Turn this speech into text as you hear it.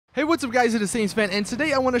Hey, what's up guys, it is Saintsfan, and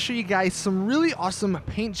today I want to show you guys some really awesome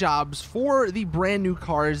paint jobs for the brand new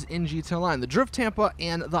cars in GTA Online, the Drift Tampa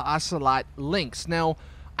and the Ocelot Lynx. Now,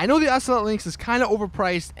 I know the Ocelot Lynx is kind of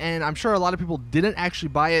overpriced, and I'm sure a lot of people didn't actually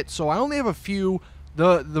buy it, so I only have a few.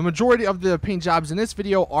 The majority of the paint jobs in this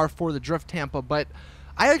video are for the Drift Tampa, but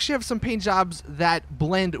I actually have some paint jobs that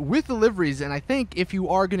blend with the liveries, and I think if you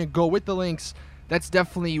are going to go with the Lynx, that's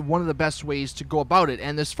definitely one of the best ways to go about it.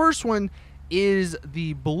 And this first one is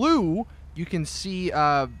the blue. You can see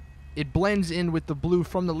it blends in with the blue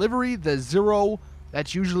from the livery. The 0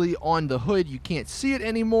 that's usually on the hood, you can't see it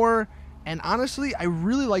anymore, and honestly I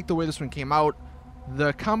really like the way this one came out.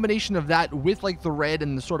 The combination of that with like the red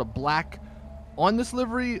and the sort of black on this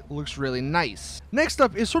livery looks really nice. Next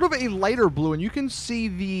up is sort of a lighter blue, and you can see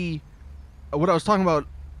the what I was talking about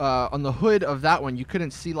on the hood of that one. You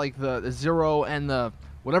couldn't see like the 0 and the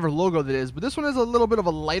whatever logo that is, but this one is a little bit of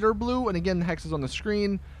a lighter blue, and again the hex is on the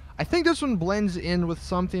screen. I think this one blends in with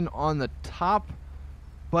something on the top,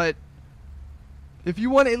 but if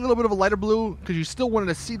you want a little bit of a lighter blue because you still wanted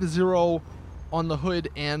to see the 0 on the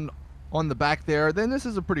hood and on the back there, then this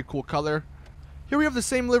is a pretty cool color. Here we have the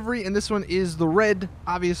same livery, and this one is the red.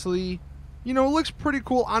 Obviously, you know, it looks pretty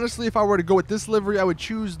cool. Honestly, if I were to go with this livery, I would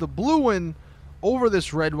choose the blue one over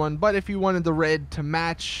this red one, but if you wanted the red to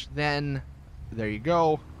match, then there you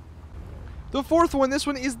go. The fourth one, this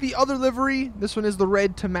one is the other livery. This one is the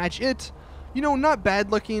red to match it. You know, not bad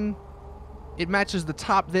looking. It matches the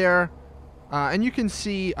top there. And you can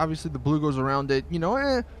see, obviously, the blue goes around it. You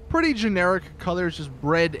know, pretty generic colors, just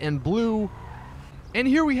red and blue. And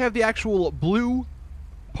here we have the actual blue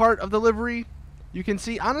part of the livery. You can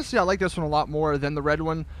see, honestly, I like this one a lot more than the red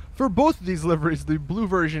one. For both of these liveries, the blue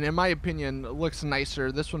version, in my opinion, looks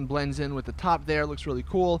nicer. This one blends in with the top there, looks really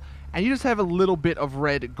cool. And you just have a little bit of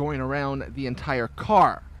red going around the entire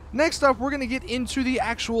car. Next up, we're going to get into the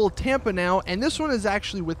actual Tampa now, and this one is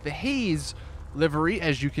actually with the Haze livery,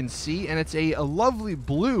 as you can see, and it's a lovely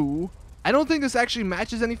blue. I don't think this actually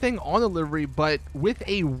matches anything on the livery, but with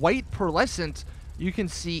a white pearlescent, you can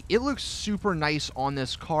see it looks super nice on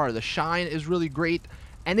this car. The shine is really great,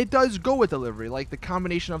 and it does go with the livery. Like the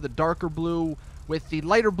combination of the darker blue with the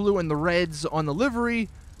lighter blue and the reds on the livery,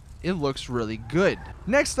 it looks really good.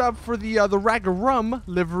 Next up, for the Ragarum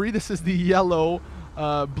livery, this is the yellow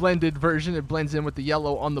blended version. It blends in with the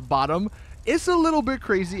yellow on the bottom. It's a little bit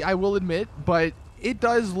crazy, I will admit, but it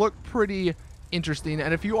does look pretty interesting.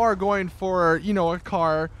 And if you are going for, you know, a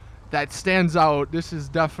car that stands out, this is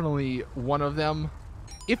definitely one of them.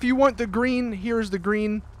 If you want the green, here's the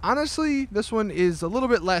green. Honestly, this one is a little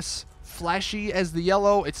bit less flashy as the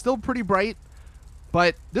yellow. It's still pretty bright,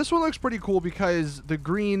 but this one looks pretty cool because the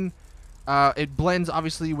green, it blends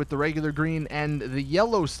obviously with the regular green, and the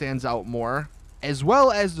yellow stands out more, as well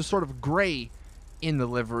as the sort of gray in the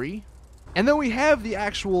livery. And then we have the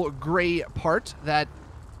actual gray part that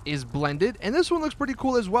is blended, and this one looks pretty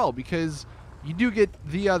cool as well because you do get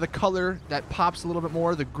the color that pops a little bit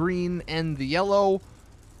more, the green and the yellow,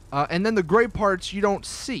 and then the gray parts you don't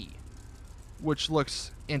see, which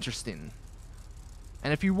looks interesting.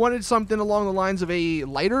 And if you wanted something along the lines of a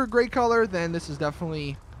lighter gray color, then this is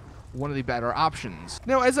definitely one of the better options.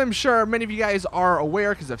 Now, as I'm sure many of you guys are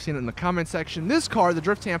aware, because I've seen it in the comment section, this car, the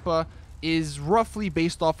Drift Tampa, is roughly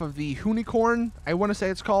based off of the Unicorn, I want to say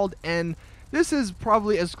it's called, and this is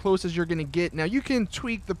probably as close as you're going to get. Now, you can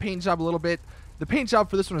tweak the paint job a little bit. The paint job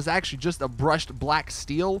for this one is actually just a brushed black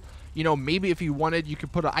steel. You know, maybe if you wanted, you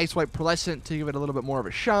could put an ice white pearlescent to give it a little bit more of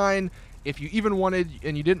a shine. If you even wanted,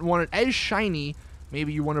 and you didn't want it as shiny,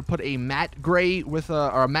 maybe you want to put a matte gray with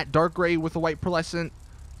or a matte dark gray with a white pearlescent.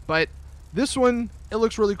 But this one, it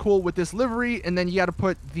looks really cool with this livery. And then you got to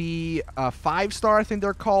put the 5-star, I think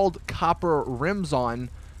they're called, copper rims on.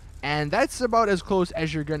 And that's about as close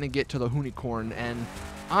as you're going to get to the Unicorn. And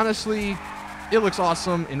honestly, it looks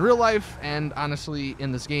awesome in real life, and honestly,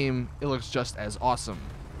 in this game, it looks just as awesome.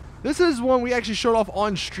 This is one we actually showed off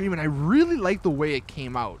on stream, and I really like the way it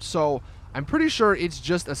came out. So I'm pretty sure it's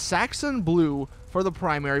just a Saxon blue for the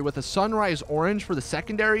primary with a sunrise orange for the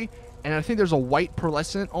secondary, and I think there's a white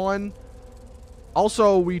pearlescent on.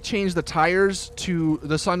 Also, we changed the tires to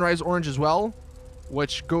the sunrise orange as well,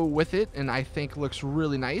 which go with it, and I think looks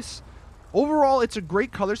really nice. Overall, it's a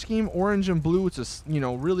great color scheme, orange and blue. It's just, you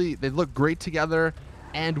know, really, they look great together.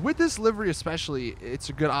 And with this livery especially, it's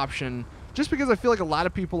a good option, just because I feel like a lot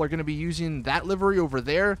of people are going to be using that livery over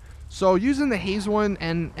there. So using the Haze one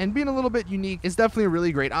and being a little bit unique is definitely a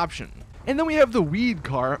really great option. And then we have the weed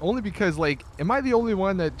car, only because, like, am I the only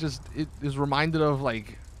one that just is reminded of,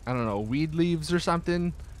 like, I don't know, weed leaves or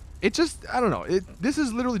something? It just, I don't know. This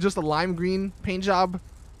is literally just a lime green paint job.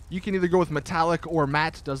 You can either go with metallic or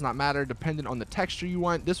matte, does not matter, depending on the texture you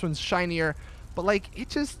want. This one's shinier, but like it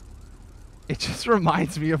just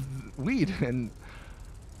reminds me of weed, and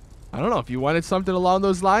I don't know, if you wanted something along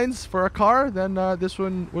those lines for a car, then this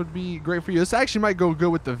one would be great for you. This actually might go good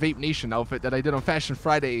with the Vape Nation outfit that I did on Fashion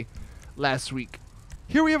Friday last week.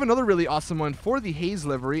 Here we have another really awesome one for the Haze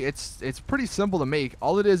livery. It's pretty simple to make.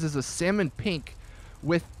 All it is a salmon pink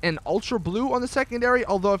with an ultra blue on the secondary,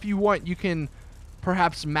 although if you want, you can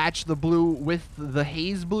perhaps match the blue with the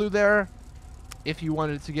Haze blue there if you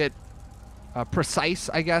wanted to get precise,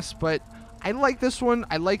 I guess. But I like this one.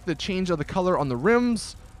 I like the change of the color on the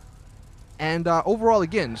rims. And overall,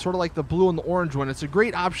 again, sort of like the blue and the orange one, it's a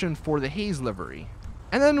great option for the Haze livery.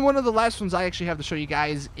 And then one of the last ones I actually have to show you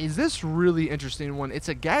guys is this really interesting one. It's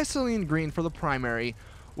a gasoline green for the primary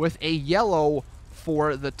with a yellow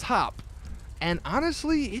for the top. And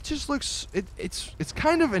honestly, it just looks, it's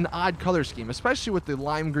kind of an odd color scheme, especially with the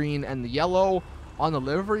lime green and the yellow on the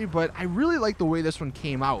livery, but I really like the way this one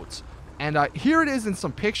came out. And here it is in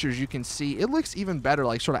some pictures. You can see it looks even better,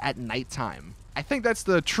 like sort of at nighttime. I think that's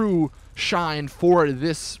the true shine for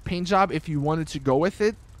this paint job if you wanted to go with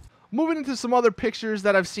it. Moving into some other pictures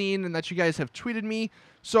that I've seen and that you guys have tweeted me.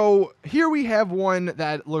 So here we have one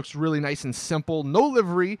that looks really nice and simple. No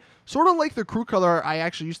livery. Sort of like the crew color I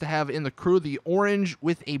actually used to have in the crew. The orange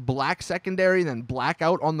with a black secondary and then black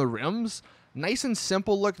out on the rims. Nice and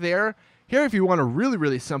simple look there. Here if you want a really,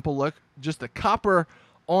 really simple look, just the copper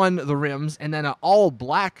on the rims and then an all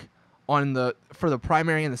black on for the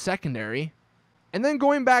primary and the secondary. And then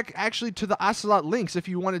going back actually to the Ocelot Lynx, if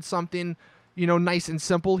you wanted something, you know, nice and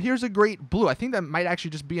simple, here's a great blue. I think that might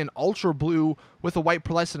actually just be an ultra blue with a white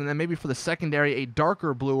pearlescent, and then maybe for the secondary a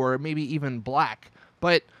darker blue or maybe even black.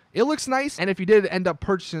 But it looks nice, and if you did end up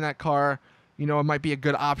purchasing that car, you know, it might be a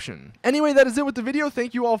good option. Anyway, that is it with the video.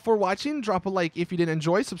 Thank you all for watching. Drop a like if you did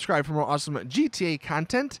enjoy. Subscribe for more awesome GTA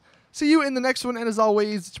content. See you in the next one, and as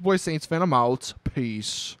always, it's your boy Saintsfan. I'm out.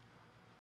 Peace.